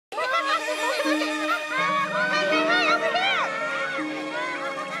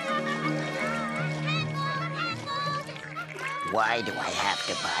Why do I have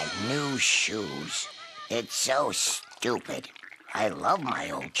to buy new shoes? It's so stupid. I love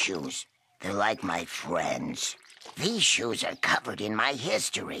my old shoes. They're like my friends. These shoes are covered in my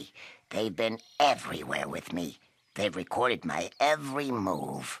history. They've been everywhere with me. They've recorded my every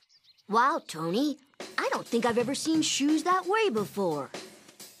move. Wow, Tony. I don't think I've ever seen shoes that way before.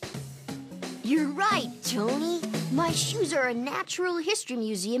 You're right, Tony. My shoes are a natural history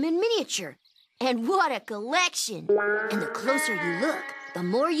museum in miniature. And what a collection! And the closer you look, the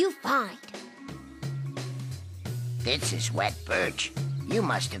more you find. This is wet birch. You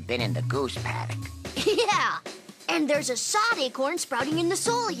must have been in the goose paddock. Yeah, and there's a sod acorn sprouting in the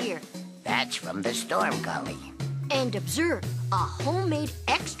soil here. That's from the storm gully. And observe, a homemade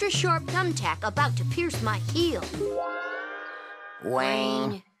extra sharp thumbtack about to pierce my heel.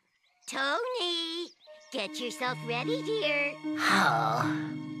 Wayne. Tony, get yourself ready, dear. Oh.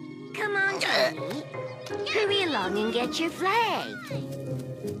 Come on, Tony. Hurry along and get your flag.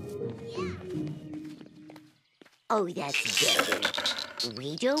 Oh, that's better.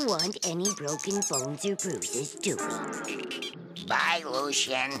 We don't want any broken bones or bruises, do we? Bye,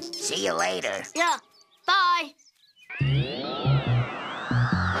 Lucien. See you later. Yeah, bye.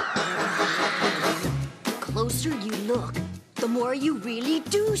 The closer you look, the more you really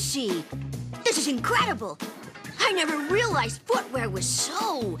do see. This is incredible. I never realized footwear was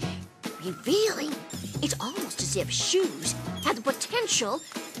so revealing. It's almost as if shoes have the potential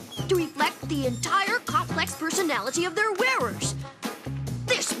to reflect the entire complex personality of their wearers.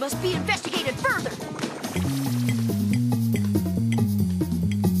 This must be investigated further.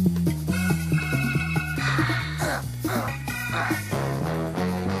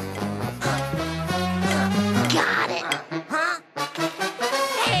 Got it. Huh?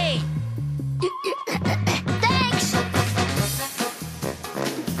 Hey! Thanks!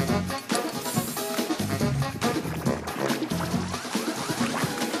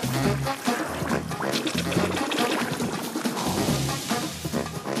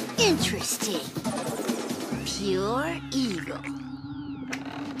 Interesting. Pure evil.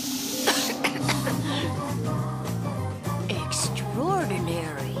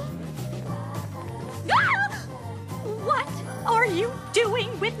 Extraordinary. What are you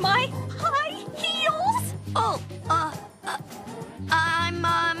doing with my high heels? Oh,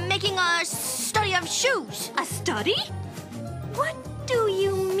 I'm making a study of shoes. A study? What do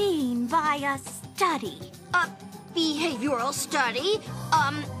you mean by a study? A behavioral study.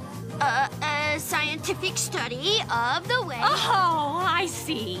 A scientific study of the way. Oh, I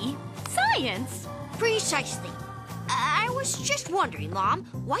see. Science. Precisely. I was just wondering, Mom,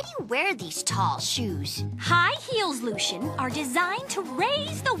 why do you wear these tall shoes? High heels, Lucian, are designed to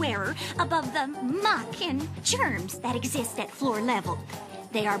raise the wearer above the muck and germs that exist at floor level.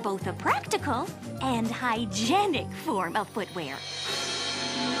 They are both a practical and hygienic form of footwear.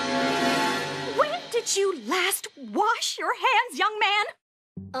 When did you last wash your hands, young man?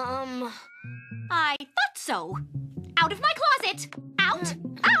 I thought so. Out of my closet! Out!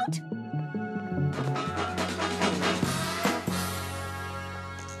 Out!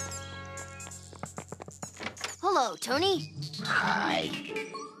 Hello, Tony. Hi.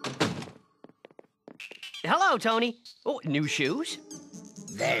 Hello, Tony. Oh, new shoes?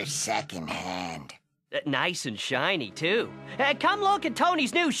 They're secondhand. Nice and shiny, too. Come look at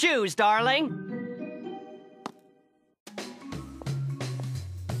Tony's new shoes, darling.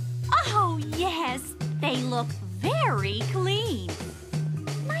 Oh, yes. They look very clean.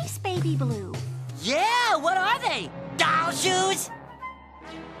 Nice baby blue. Yeah, what are they? Doll shoes?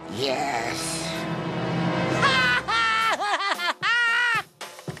 Yes.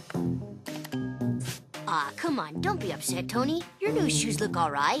 Come on, don't be upset, Tony. Your new shoes look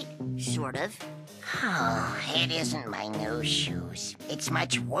all right. Sort of. Oh, it isn't my new shoes. It's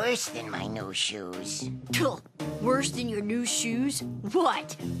much worse than my new shoes. Worse than your new shoes?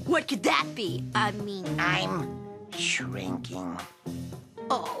 What? What could that be? I mean... I'm shrinking.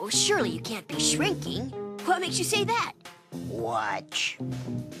 Oh, surely you can't be shrinking. What makes you say that? Watch.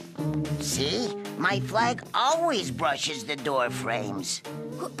 See? My flag always brushes the door frames.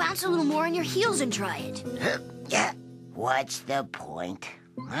 Well, bounce a little more on your heels and try it. Yeah. What's the point?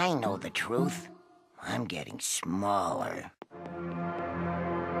 I know the truth. I'm getting smaller.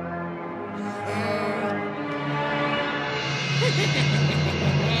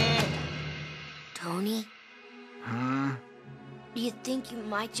 Tony? Do you think you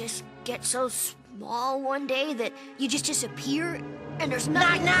might just get so small one day that you just disappear and there's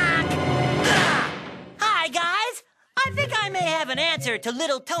nothing? Knock, knock! Hi, guys! I think I may have an answer to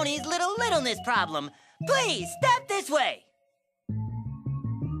little Tony's littleness problem. Please, step this way.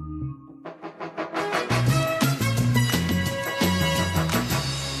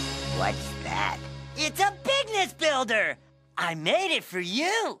 It's a bigness builder. I made it for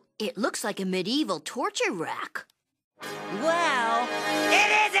you. It looks like a medieval torture rack. Well,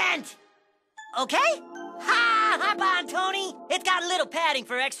 it isn't. Okay? Ha! Hop on, Tony. It's got a little padding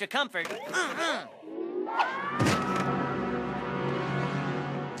for extra comfort.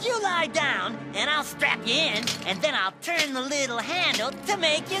 You lie down, and I'll strap you in, and then I'll turn the little handle to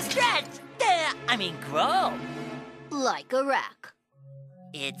make you stretch. Grow. Like a rack.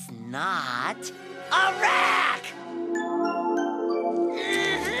 It's not a rack!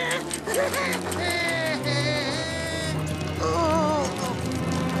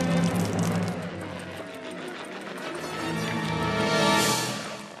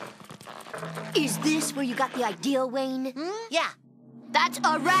 Is this where you got the idea, Wayne? Yeah. That's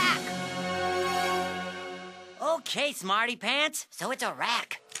a rack! Okay, Smarty Pants, so it's a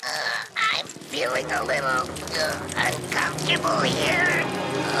rack. I'm feeling a little uncomfortable here.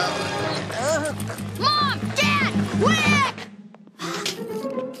 Mom! Dad! Quick!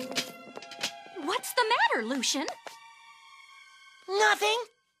 What's the matter, Lucian? Nothing.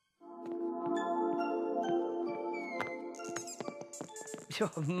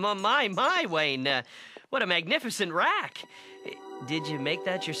 My, Wayne. What a magnificent rack. Did you make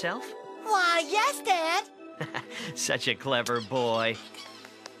that yourself? Why, yes, Dad. Such a clever boy.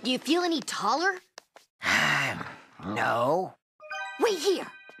 Do you feel any taller? No. Wait here.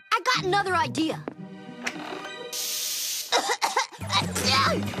 I got another idea.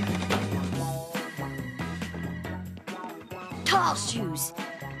 Tall shoes.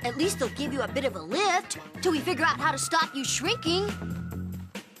 At least they'll give you a bit of a lift till we figure out how to stop you shrinking.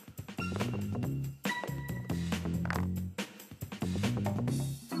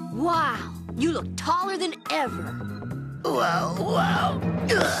 Wow, you look taller than ever. Whoa.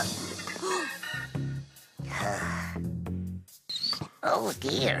 Oh,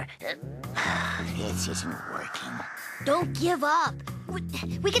 dear. This isn't working. Don't give up.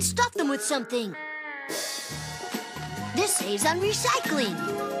 We can stuff them with something. This saves on recycling.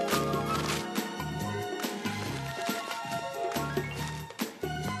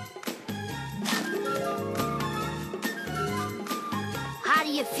 How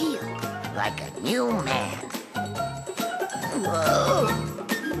do you feel? Like a new man.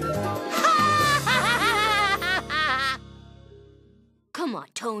 Come on,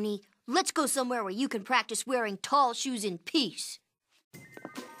 Tony. Let's go somewhere where you can practice wearing tall shoes in peace.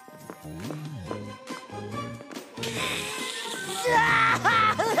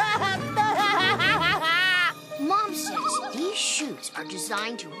 Mom says these shoes are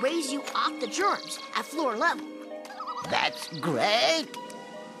designed to raise you off the germs at floor level. That's great.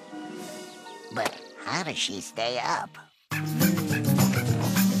 But how does she stay up?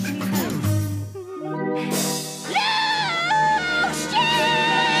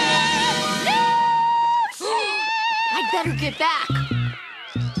 I'd better get back.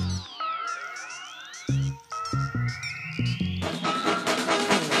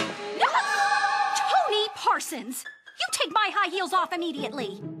 Tony Parsons! You take my high heels off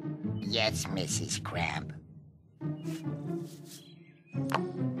immediately. Yes, Mrs. Cramp.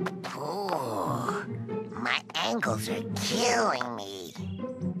 Oh, my ankles are killing me.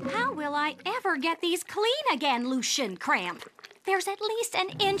 How will I ever get these clean again, Lucian Cramp? There's at least an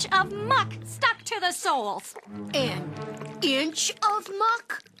inch of muck stuck to the soles. An inch of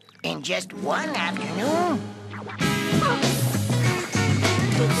muck? In just one afternoon?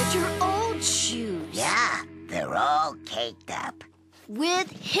 Look at your old shoes. Yeah, they're all caked up.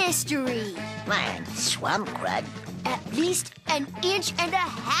 With history. Man, swamp crud. At least an inch and a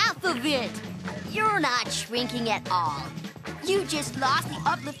half of it. You're not shrinking at all. You just lost the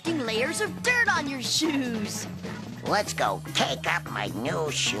uplifting layers of dirt on your shoes. Let's go cake up my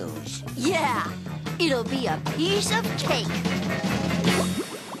new shoes. Yeah, it'll be a piece of cake.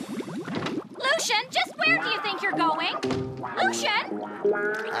 Lucian, just where do you think you're going? Lucian!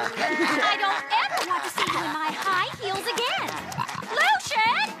 I don't ever want to see you in my high heels again.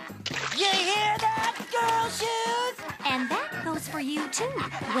 Lucian! You hear that, girl shoes? And that goes for you too,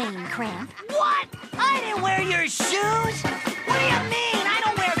 Wayne Cramp. What? I didn't wear your shoes. What do you mean? I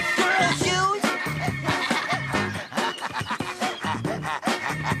don't